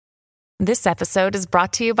This episode is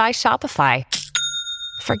brought to you by Shopify.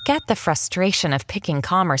 Forget the frustration of picking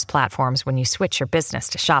commerce platforms when you switch your business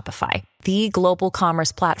to Shopify, the global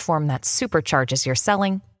commerce platform that supercharges your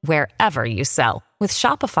selling wherever you sell. With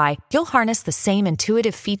Shopify, you'll harness the same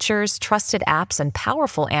intuitive features, trusted apps, and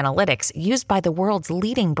powerful analytics used by the world's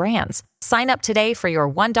leading brands. Sign up today for your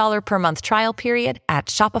 $1 per month trial period at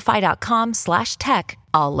shopify.com/tech,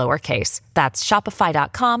 all lowercase. That's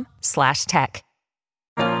shopify.com/tech.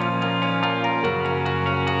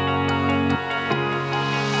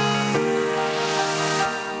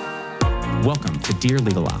 Welcome to Dear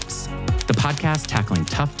Legal Ops, the podcast tackling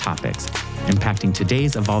tough topics impacting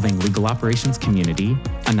today's evolving legal operations community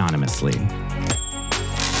anonymously.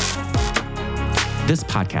 This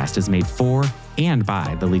podcast is made for and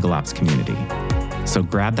by the legal ops community. So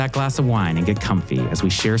grab that glass of wine and get comfy as we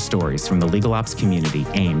share stories from the legal ops community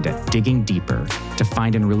aimed at digging deeper to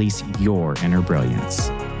find and release your inner brilliance,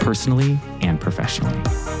 personally and professionally.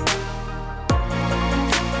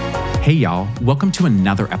 Hey y'all, welcome to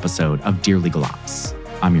another episode of Dear Legal Ops.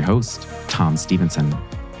 I'm your host, Tom Stevenson.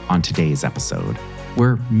 On today's episode,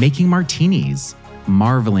 we're making martinis,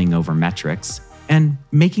 marveling over metrics, and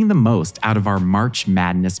making the most out of our March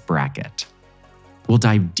Madness bracket. We'll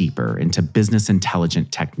dive deeper into business intelligence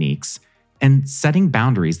techniques and setting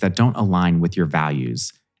boundaries that don't align with your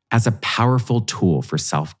values as a powerful tool for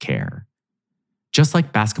self-care. Just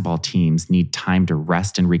like basketball teams need time to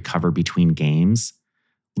rest and recover between games,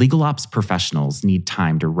 legal ops professionals need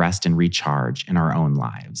time to rest and recharge in our own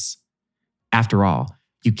lives. After all,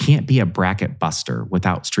 you can't be a bracket buster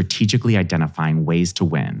without strategically identifying ways to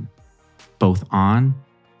win, both on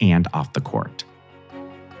and off the court.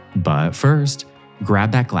 But first,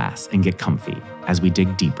 grab that glass and get comfy as we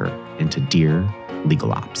dig deeper into Dear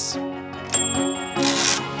Legal Ops.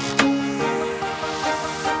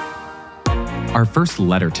 Our first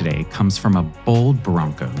letter today comes from a bold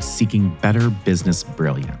Bronco seeking better business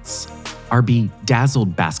brilliance. Our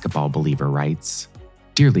bedazzled basketball believer writes,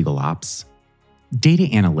 Dear Legal Ops, data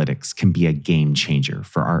analytics can be a game changer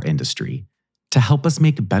for our industry to help us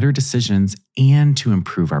make better decisions and to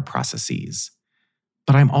improve our processes.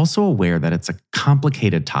 But I'm also aware that it's a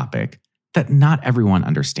complicated topic that not everyone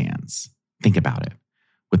understands. Think about it.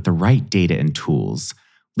 With the right data and tools,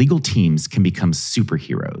 legal teams can become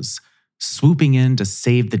superheroes, swooping in to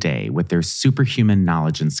save the day with their superhuman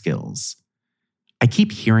knowledge and skills. I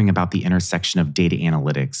keep hearing about the intersection of data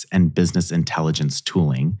analytics and business intelligence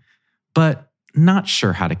tooling, but not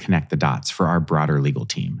sure how to connect the dots for our broader legal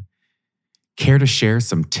team. Care to share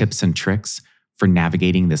some tips and tricks for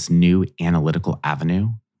navigating this new analytical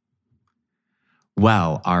avenue?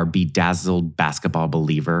 Well, our bedazzled basketball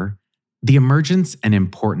believer, the emergence and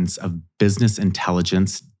importance of business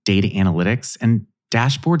intelligence, data analytics, and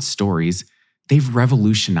dashboard stories, they've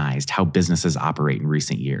revolutionized how businesses operate in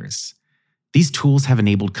recent years. These tools have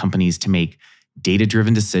enabled companies to make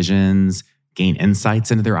data-driven decisions, gain insights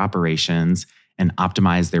into their operations, and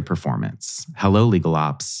optimize their performance. Hello, legal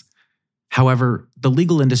ops. However, the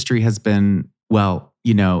legal industry has been,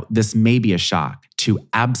 this may be a shock to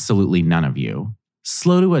absolutely none of you,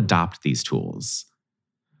 slow to adopt these tools.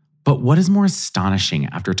 But what is more astonishing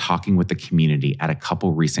after talking with the community at a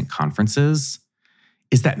couple recent conferences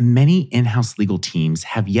is that many in-house legal teams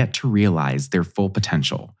have yet to realize their full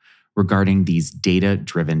potential regarding these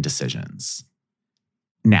data-driven decisions.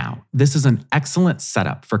 Now, this is an excellent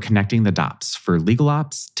setup for connecting the dots for legal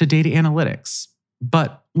ops to data analytics.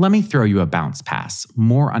 But let me throw you a bounce pass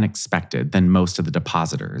more unexpected than most of the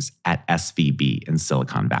depositors at SVB in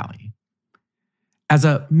Silicon Valley. As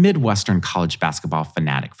a Midwestern college basketball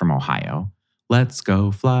fanatic from Ohio, let's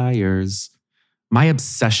go Flyers, my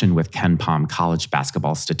obsession with KenPom college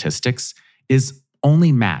basketball statistics is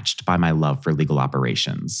only matched by my love for legal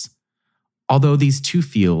operations. Although these two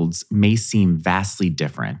fields may seem vastly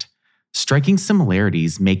different, striking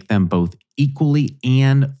similarities make them both equally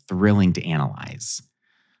and thrilling to analyze.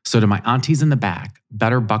 So to my aunties in the back,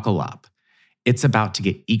 better buckle up. It's about to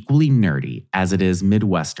get equally nerdy as it is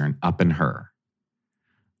Midwestern up in her.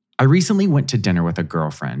 I recently went to dinner with a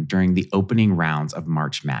girlfriend during the opening rounds of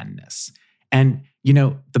March Madness. And,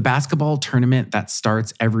 the basketball tournament that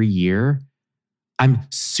starts every year, I'm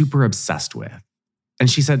super obsessed with. And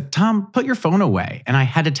she said, Tom, put your phone away. And I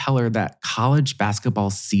had to tell her that college basketball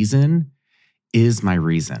season is my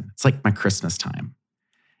reason. It's like my Christmas time.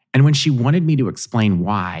 And when she wanted me to explain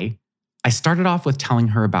why, I started off with telling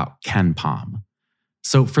her about KenPom.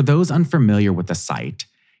 So for those unfamiliar with the site,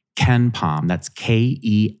 KenPom, that's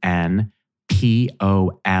KenPom.com.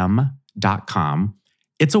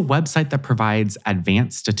 It's a website that provides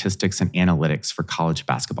advanced statistics and analytics for college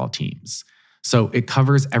basketball teams. So it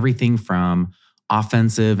covers everything from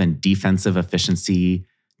offensive and defensive efficiency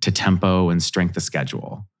to tempo and strength of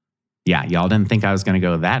schedule. Yeah, y'all didn't think I was going to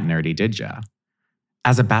go that nerdy, did ya?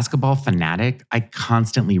 As a basketball fanatic, I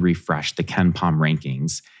constantly refresh the KenPom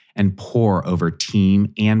rankings and pore over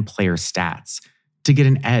team and player stats to get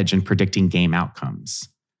an edge in predicting game outcomes.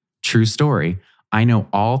 True story, I know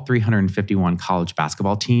all 351 college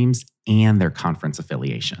basketball teams and their conference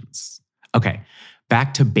affiliations. Okay,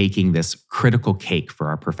 back to baking this critical cake for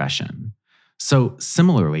our profession. So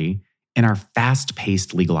similarly, in our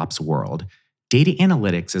fast-paced legal ops world, data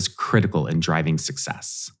analytics is critical in driving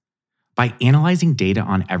success. By analyzing data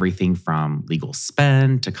on everything from legal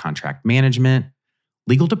spend to contract management,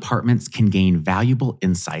 legal departments can gain valuable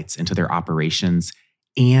insights into their operations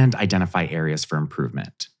and identify areas for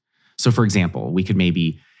improvement. So for example, we could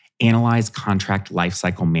maybe analyze contract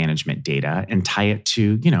lifecycle management data and tie it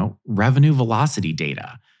to, revenue velocity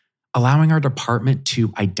data, allowing our department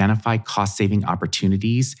to identify cost-saving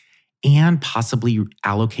opportunities and possibly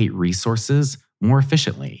allocate resources more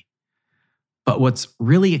efficiently. But what's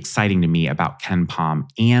really exciting to me about KenPom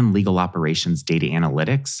and legal operations data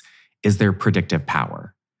analytics is their predictive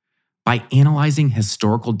power. By analyzing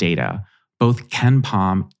historical data, both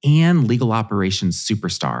KenPom and legal operations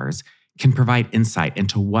superstars can provide insight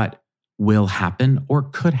into what will happen or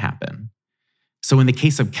could happen. So in the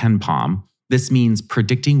case of KenPom, this means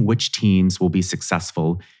predicting which teams will be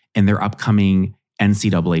successful in their upcoming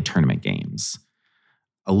NCAA tournament games.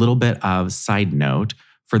 A little bit of side note,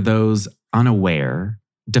 for those unaware,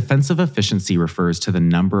 defensive efficiency refers to the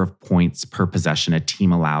number of points per possession a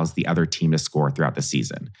team allows the other team to score throughout the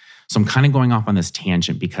season. So I'm kind of going off on this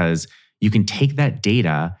tangent because you can take that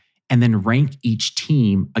data and then rank each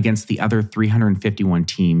team against the other 351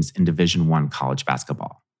 teams in Division I college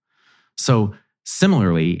basketball. So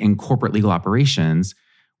similarly, in corporate legal operations,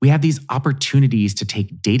 we have these opportunities to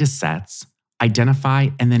take data sets, identify,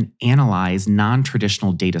 and then analyze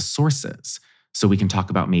non-traditional data sources. So we can talk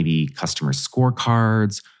about maybe customer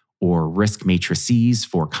scorecards or risk matrices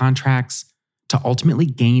for contracts to ultimately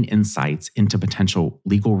gain insights into potential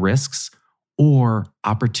legal risks or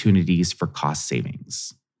opportunities for cost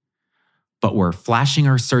savings. But we're flashing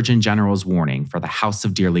our Surgeon General's warning for the House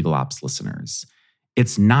of Dear Legal Ops listeners.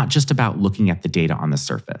 It's not just about looking at the data on the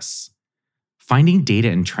surface. Finding data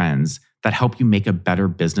and trends that help you make a better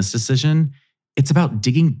business decision, it's about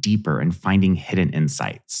digging deeper and finding hidden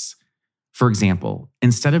insights. For example,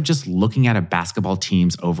 instead of just looking at a basketball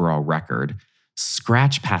team's overall record,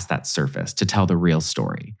 scratch past that surface to tell the real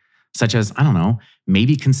story, such as,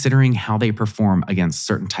 maybe considering how they perform against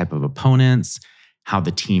certain type of opponents, how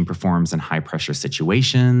the team performs in high-pressure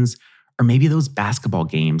situations, or maybe those basketball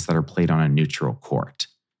games that are played on a neutral court.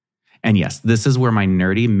 And yes, this is where my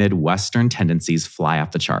nerdy Midwestern tendencies fly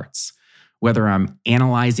off the charts. Whether I'm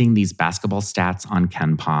analyzing these basketball stats on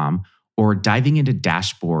KenPom or diving into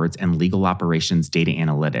dashboards and legal operations data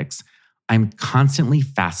analytics, I'm constantly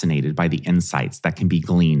fascinated by the insights that can be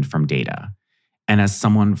gleaned from data. And as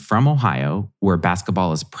someone from Ohio, where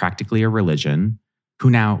basketball is practically a religion, who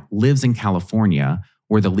now lives in California,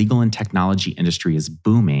 where the legal and technology industry is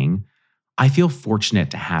booming, I feel fortunate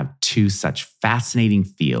to have two such fascinating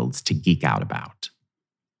fields to geek out about.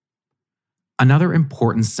 Another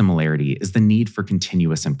important similarity is the need for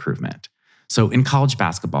continuous improvement. So in college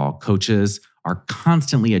basketball, coaches are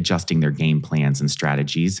constantly adjusting their game plans and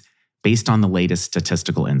strategies based on the latest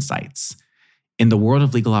statistical insights. In the world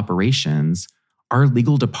of legal operations, our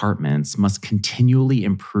legal departments must continually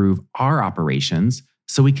improve our operations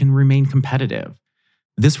so we can remain competitive.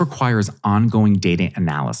 This requires ongoing data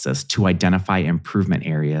analysis to identify improvement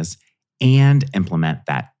areas and implement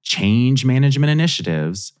that change management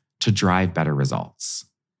initiatives to drive better results.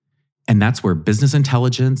 And that's where business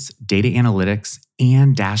intelligence, data analytics,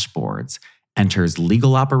 and dashboards enters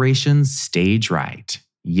legal operations stage right.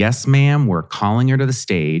 Yes, ma'am, we're calling her to the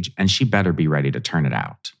stage, and she better be ready to turn it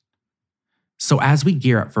out. So as we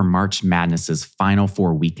gear up for March Madness's Final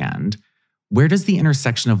Four weekend, where does the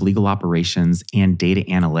intersection of legal operations and data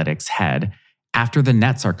analytics head after the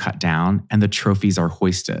nets are cut down and the trophies are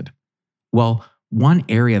hoisted? Well, one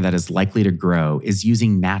area that is likely to grow is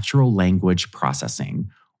using natural language processing,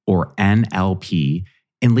 or NLP,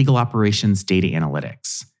 in legal operations data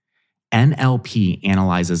analytics. NLP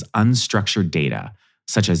analyzes unstructured data,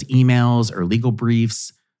 such as emails or legal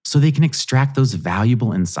briefs, so they can extract those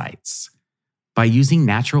valuable insights. By using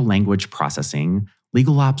natural language processing,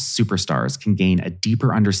 legal ops superstars can gain a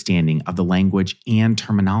deeper understanding of the language and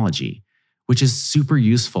terminology, which is super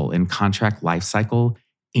useful in contract lifecycle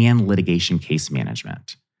and litigation case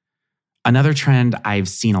management. Another trend I've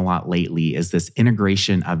seen a lot lately is this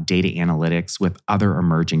integration of data analytics with other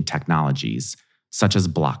emerging technologies, such as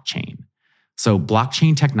blockchain. So,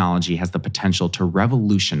 blockchain technology has the potential to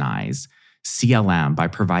revolutionize CLM by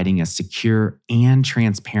providing a secure and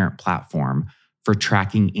transparent platform for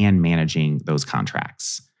tracking and managing those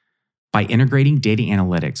contracts. By integrating data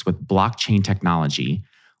analytics with blockchain technology,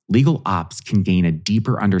 legal ops can gain a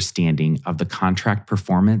deeper understanding of the contract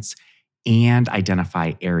performance and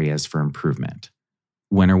identify areas for improvement.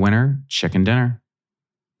 Winner, winner, chicken dinner.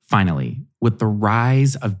 Finally, with the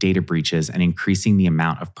rise of data breaches and increasing the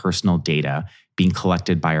amount of personal data being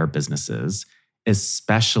collected by our businesses,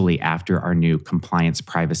 especially after our new compliance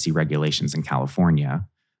privacy regulations in California,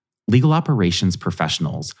 legal operations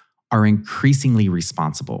professionals are increasingly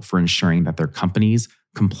responsible for ensuring that their companies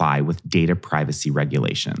comply with data privacy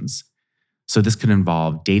regulations. So this could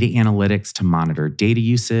involve data analytics to monitor data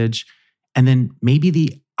usage, and then maybe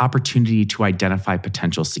the opportunity to identify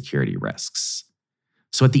potential security risks.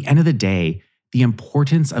 So at the end of the day, the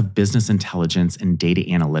importance of business intelligence and data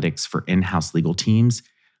analytics for in-house legal teams,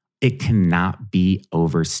 it cannot be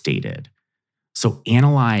overstated. So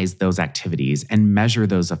analyze those activities and measure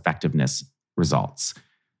those effectiveness results,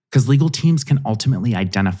 because legal teams can ultimately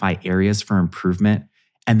identify areas for improvement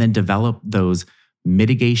and then develop those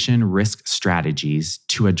mitigation risk strategies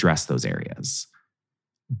to address those areas.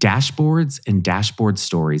 Dashboards and dashboard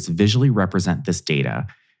stories visually represent this data,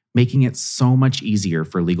 making it so much easier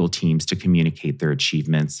for legal teams to communicate their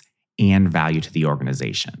achievements and value to the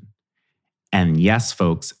organization. And yes,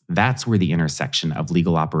 folks, that's where the intersection of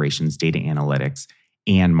legal operations data analytics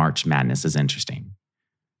and March Madness is interesting.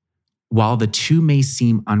 While the two may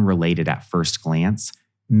seem unrelated at first glance,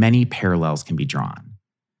 many parallels can be drawn.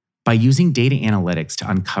 By using data analytics to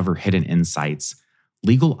uncover hidden insights,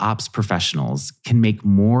 legal ops professionals can make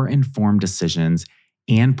more informed decisions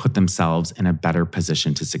and put themselves in a better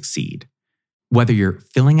position to succeed. Whether you're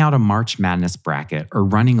filling out a March Madness bracket or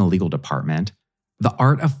running a legal department, the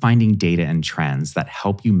art of finding data and trends that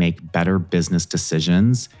help you make better business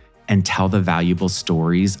decisions and tell the valuable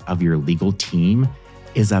stories of your legal team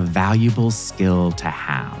is a valuable skill to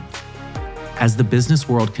have. As the business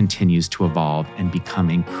world continues to evolve and become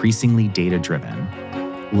increasingly data-driven,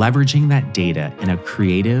 leveraging that data in a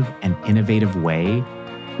creative and innovative way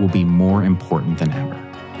will be more important than ever.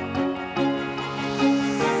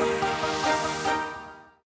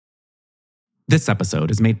 This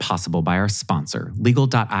episode is made possible by our sponsor,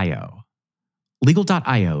 Legal.io.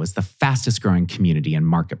 Legal.io is the fastest growing community and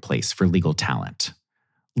marketplace for legal talent.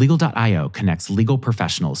 Legal.io connects legal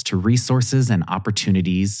professionals to resources and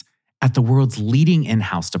opportunities at the world's leading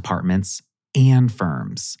in-house departments and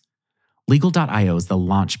firms. Legal.io is the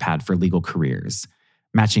launchpad for legal careers,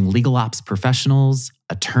 matching legal ops professionals,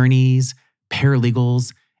 attorneys,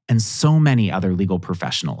 paralegals, and so many other legal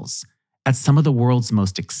professionals at some of the world's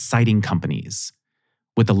most exciting companies,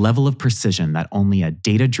 with a level of precision that only a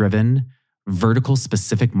data-driven,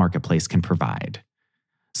 vertical-specific marketplace can provide.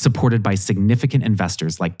 Supported by significant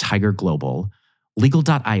investors like Tiger Global,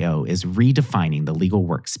 Legal.io is redefining the legal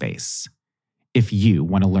workspace. If you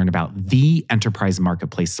want to learn about the enterprise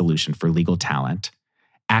marketplace solution for legal talent,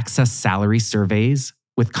 access salary surveys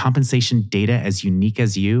with compensation data as unique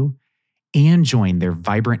as you, and join their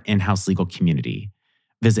vibrant in-house legal community,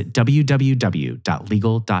 visit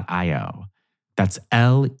www.legal.io. That's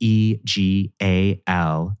Legal.io.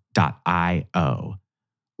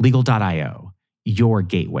 Legal.io, your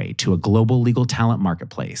gateway to a global legal talent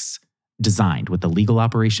marketplace designed with the legal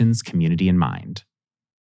operations community in mind.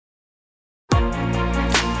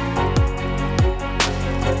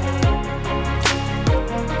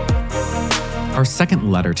 Our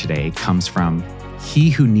second letter today comes from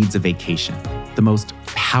He Who Needs a Vacation, the most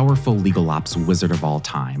powerful legal ops wizard of all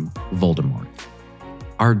time, Voldemort.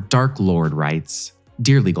 Our Dark Lord writes,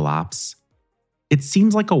 Dear Legal Ops, it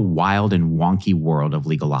seems like a wild and wonky world of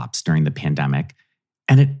legal ops during the pandemic,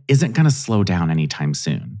 and it isn't going to slow down anytime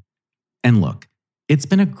soon. And look, it's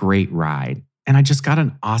been a great ride, and I just got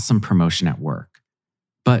an awesome promotion at work.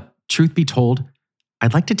 But truth be told,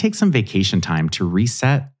 I'd like to take some vacation time to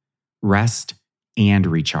reset, rest, and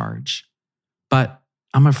recharge. But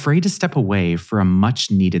I'm afraid to step away for a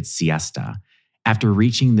much-needed siesta after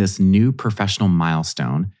reaching this new professional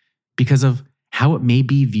milestone because of how it may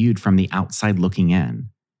be viewed from the outside looking in.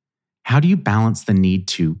 How do you balance the need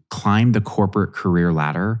to climb the corporate career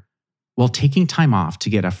ladder while taking time off to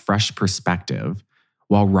get a fresh perspective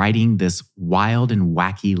while riding this wild and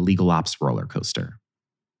wacky legal ops roller coaster?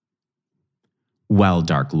 Well,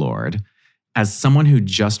 Dark Lord, as someone who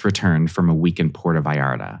just returned from a week in Puerto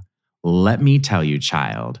Vallarta, let me tell you,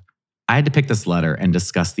 child, I had to pick this letter and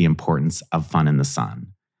discuss the importance of fun in the sun.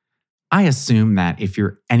 I assume that if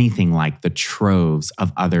you're anything like the troves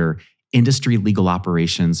of other industry legal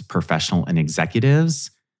operations professional and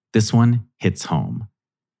executives, this one hits home.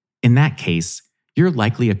 In that case, you're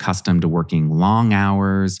likely accustomed to working long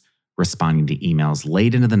hours, responding to emails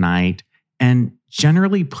late into the night, and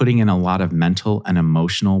generally putting in a lot of mental and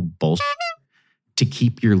emotional bullshit to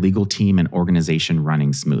keep your legal team and organization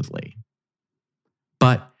running smoothly.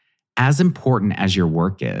 But as important as your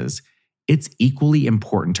work is, it's equally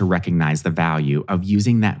important to recognize the value of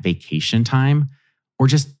using that vacation time or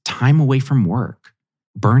just time away from work.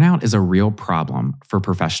 Burnout is a real problem for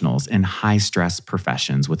professionals in high-stress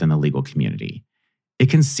professions within the legal community. It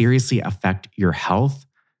can seriously affect your health,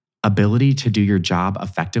 ability to do your job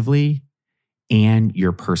effectively, and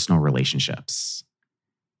your personal relationships.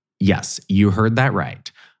 Yes, you heard that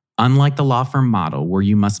right. Unlike the law firm model where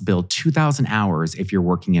you must bill 2,000 hours if you're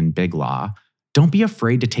working in big law, don't be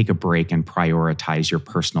afraid to take a break and prioritize your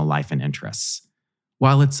personal life and interests.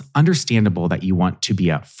 While it's understandable that you want to be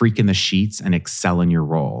a freak in the sheets and excel in your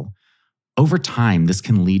role, over time, this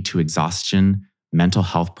can lead to exhaustion, mental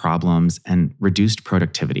health problems, and reduced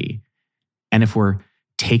productivity. And if we're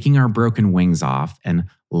taking our broken wings off and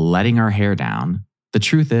letting our hair down, the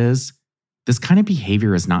truth is, this kind of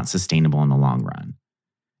behavior is not sustainable in the long run.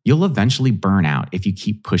 You'll eventually burn out if you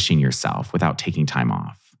keep pushing yourself without taking time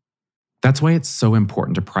off. That's why it's so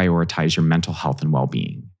important to prioritize your mental health and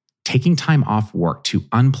well-being. Taking time off work to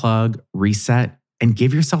unplug, reset, and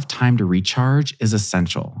give yourself time to recharge is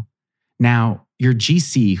essential. Now, your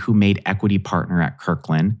GC who made equity partner at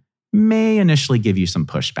Kirkland may initially give you some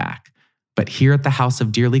pushback, but here at the House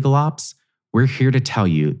of Dear Legal Ops, we're here to tell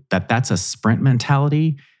you that that's a sprint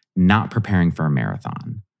mentality, not preparing for a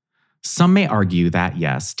marathon. Some may argue that,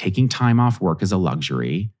 yes, taking time off work is a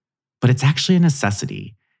luxury, but it's actually a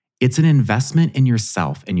necessity. It's an investment in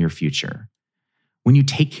yourself and your future. When you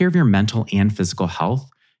take care of your mental and physical health,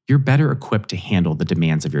 you're better equipped to handle the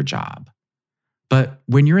demands of your job. But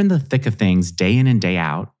when you're in the thick of things day in and day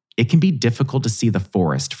out, it can be difficult to see the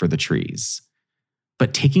forest for the trees.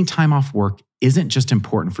 But taking time off work isn't just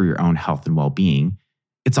important for your own health and well-being,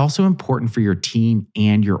 it's also important for your team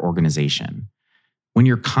and your organization. When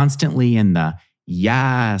you're constantly in the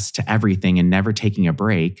yes to everything and never taking a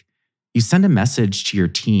break, you send a message to your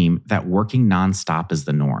team that working nonstop is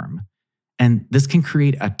the norm. And this can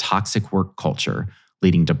create a toxic work culture,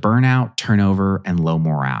 leading to burnout, turnover, and low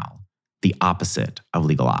morale, the opposite of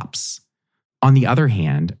legal ops. On the other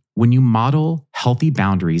hand, when you model healthy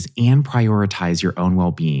boundaries and prioritize your own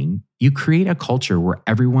well-being, you create a culture where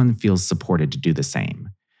everyone feels supported to do the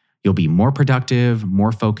same. You'll be more productive,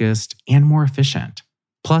 more focused, and more efficient.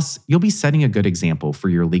 Plus, you'll be setting a good example for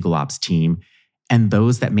your legal ops team and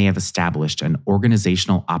those that may have established an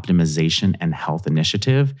organizational optimization and health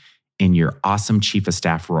initiative in your awesome chief of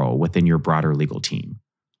staff role within your broader legal team,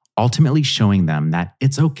 ultimately showing them that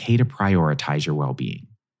it's okay to prioritize your well-being.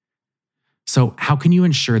 So, how can you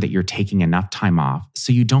ensure that you're taking enough time off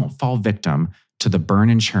so you don't fall victim to the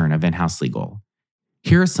burn and churn of in-house legal?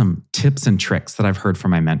 Here are some tips and tricks that I've heard from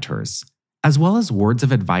my mentors, as well as words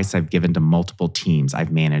of advice I've given to multiple teams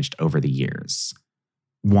I've managed over the years.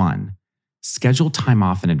 1. Schedule time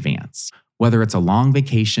off in advance. Whether it's a long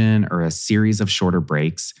vacation or a series of shorter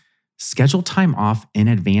breaks, schedule time off in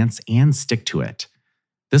advance and stick to it.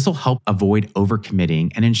 This will help avoid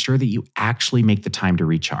overcommitting and ensure that you actually make the time to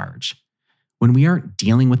recharge. When we aren't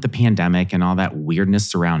dealing with the pandemic and all that weirdness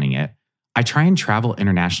surrounding it, I try and travel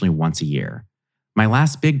internationally once a year. My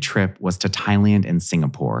last big trip was to Thailand and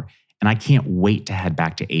Singapore, and I can't wait to head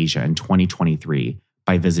back to Asia in 2023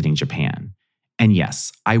 by visiting Japan. And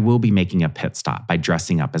yes, I will be making a pit stop by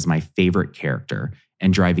dressing up as my favorite character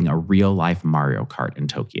and driving a real-life Mario Kart in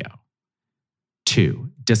Tokyo.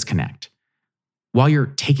 2. Disconnect. While you're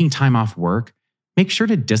taking time off work, make sure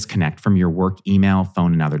to disconnect from your work email,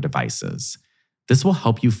 phone, and other devices. This will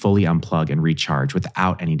help you fully unplug and recharge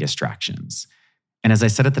without any distractions. And as I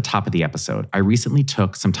said at the top of the episode, I recently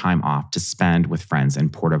took some time off to spend with friends in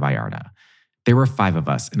Puerto Vallarta. There were 5 of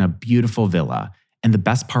us in a beautiful villa, and the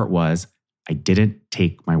best part was I didn't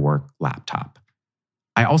take my work laptop.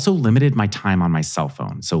 I also limited my time on my cell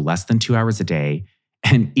phone, so less than 2 hours a day,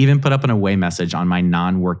 and even put up an away message on my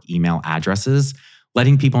non-work email addresses,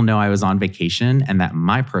 letting people know I was on vacation and that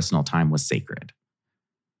my personal time was sacred.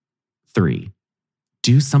 3.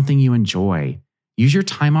 Do something you enjoy. Use your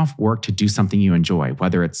time off work to do something you enjoy,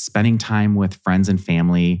 whether it's spending time with friends and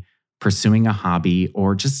family, pursuing a hobby,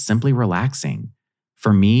 or just simply relaxing.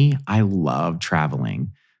 For me, I love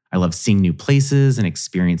traveling. I love seeing new places and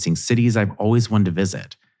experiencing cities I've always wanted to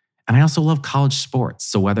visit. And I also love college sports.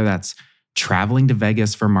 So whether that's traveling to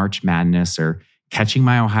Vegas for March Madness or catching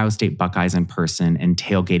my Ohio State Buckeyes in person and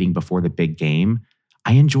tailgating before the big game,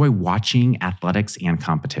 I enjoy watching athletics and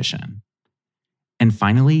competition. And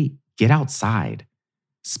finally, get outside.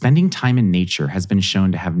 Spending time in nature has been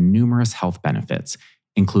shown to have numerous health benefits,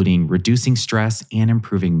 including reducing stress and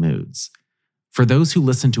improving moods. For those who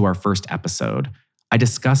listened to our first episode, I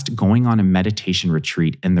discussed going on a meditation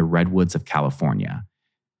retreat in the redwoods of California.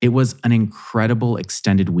 It was an incredible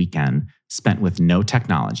extended weekend spent with no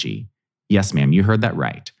technology. Yes, ma'am, you heard that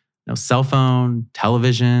right. No cell phone,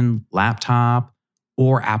 television, laptop,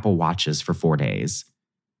 or Apple Watches for 4 days.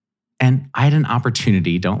 And I had an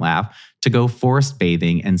opportunity, don't laugh, to go forest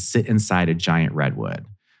bathing and sit inside a giant redwood.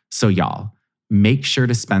 So y'all, make sure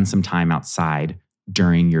to spend some time outside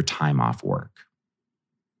during your time off work.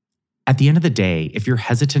 At the end of the day, if you're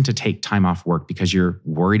hesitant to take time off work because you're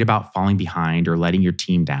worried about falling behind or letting your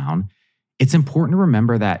team down, it's important to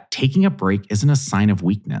remember that taking a break isn't a sign of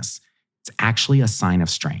weakness. It's actually a sign of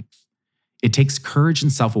strength. It takes courage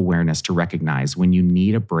and self-awareness to recognize when you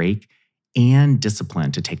need a break and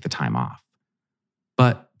discipline to take the time off.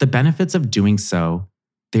 But the benefits of doing so,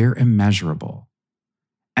 they're immeasurable.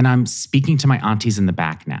 And I'm speaking to my aunties in the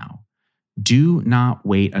back now. Do not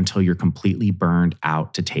wait until you're completely burned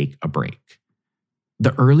out to take a break.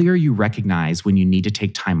 The earlier you recognize when you need to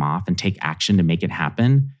take time off and take action to make it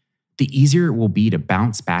happen, the easier it will be to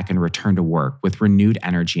bounce back and return to work with renewed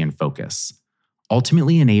energy and focus,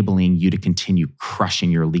 ultimately enabling you to continue crushing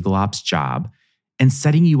your legal ops job and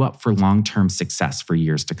setting you up for long-term success for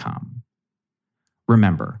years to come.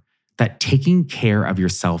 Remember that taking care of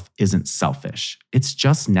yourself isn't selfish. It's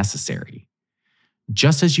just necessary.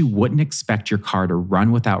 Just as you wouldn't expect your car to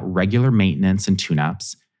run without regular maintenance and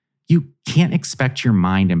tune-ups, you can't expect your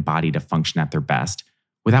mind and body to function at their best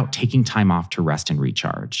without taking time off to rest and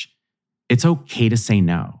recharge. It's okay to say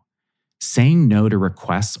no. Saying no to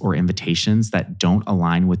requests or invitations that don't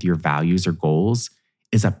align with your values or goals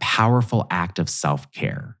is a powerful act of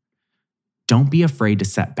self-care. Don't be afraid to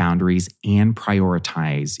set boundaries and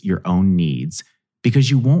prioritize your own needs because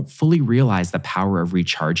you won't fully realize the power of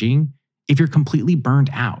recharging if you're completely burned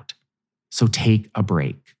out. So take a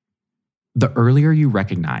break. The earlier you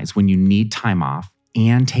recognize when you need time off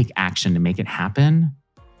and take action to make it happen,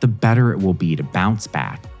 the better it will be to bounce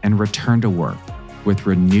back and return to work with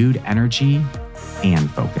renewed energy and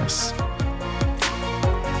focus.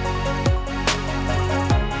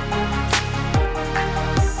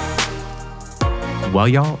 Well,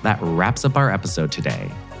 y'all, that wraps up our episode today.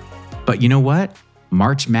 But you know what?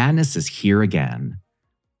 March Madness is here again.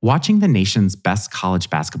 Watching the nation's best college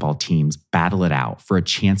basketball teams battle it out for a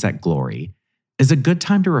chance at glory is a good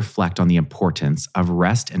time to reflect on the importance of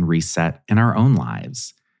rest and reset in our own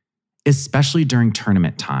lives, especially during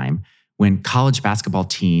tournament time when college basketball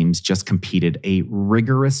teams just competed a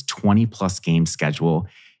rigorous 20-plus game schedule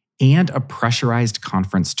and a pressurized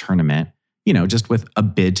conference tournament, just with a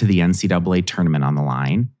bid to the NCAA tournament on the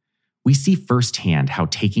line. We see firsthand how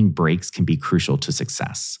taking breaks can be crucial to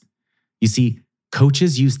success. You see,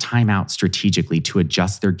 coaches use timeout strategically to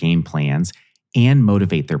adjust their game plans and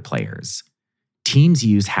motivate their players. Teams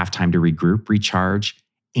use halftime to regroup, recharge,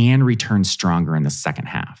 and return stronger in the second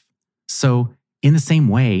half. So, in the same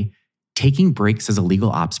way, taking breaks as a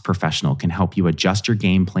legal ops professional can help you adjust your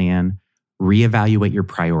game plan, reevaluate your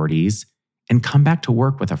priorities, and come back to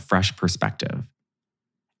work with a fresh perspective.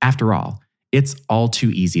 After all, it's all too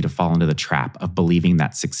easy to fall into the trap of believing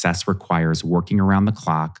that success requires working around the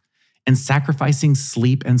clock and sacrificing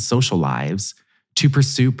sleep and social lives to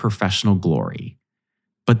pursue professional glory.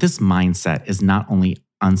 But this mindset is not only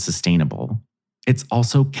unsustainable, it's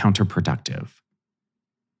also counterproductive.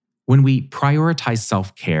 When we prioritize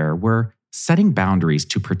self-care, we're setting boundaries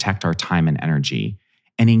to protect our time and energy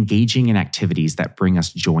and engaging in activities that bring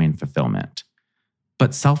us joy and fulfillment.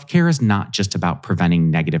 But self-care is not just about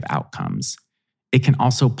preventing negative outcomes. It can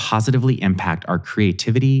also positively impact our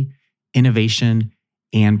creativity, innovation,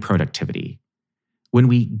 and productivity. When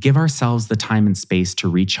we give ourselves the time and space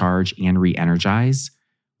to recharge and re-energize,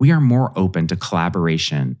 we are more open to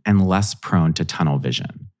collaboration and less prone to tunnel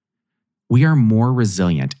vision. We are more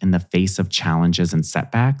resilient in the face of challenges and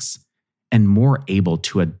setbacks, and more able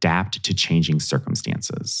to adapt to changing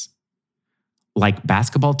circumstances. Like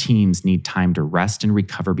basketball teams need time to rest and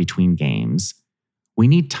recover between games, we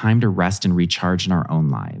need time to rest and recharge in our own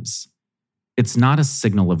lives. It's not a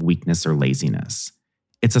signal of weakness or laziness.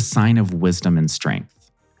 It's a sign of wisdom and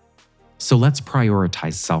strength. So let's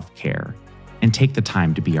prioritize self-care and take the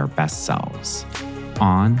time to be our best selves,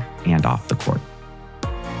 on and off the court.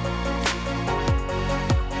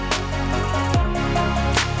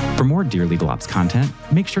 For more Dear Legal Ops content,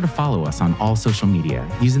 make sure to follow us on all social media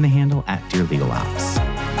using the handle @DearLegalOps.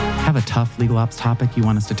 Have a tough legal ops topic you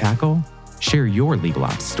want us to tackle? Share your legal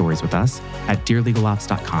ops stories with us at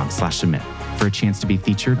dearlegalops.com/submit for a chance to be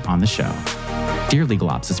featured on the show. Dear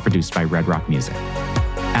Legal Ops is produced by Red Rock Music.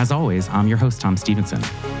 As always, I'm your host, Tom Stevenson.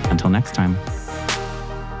 Until next time.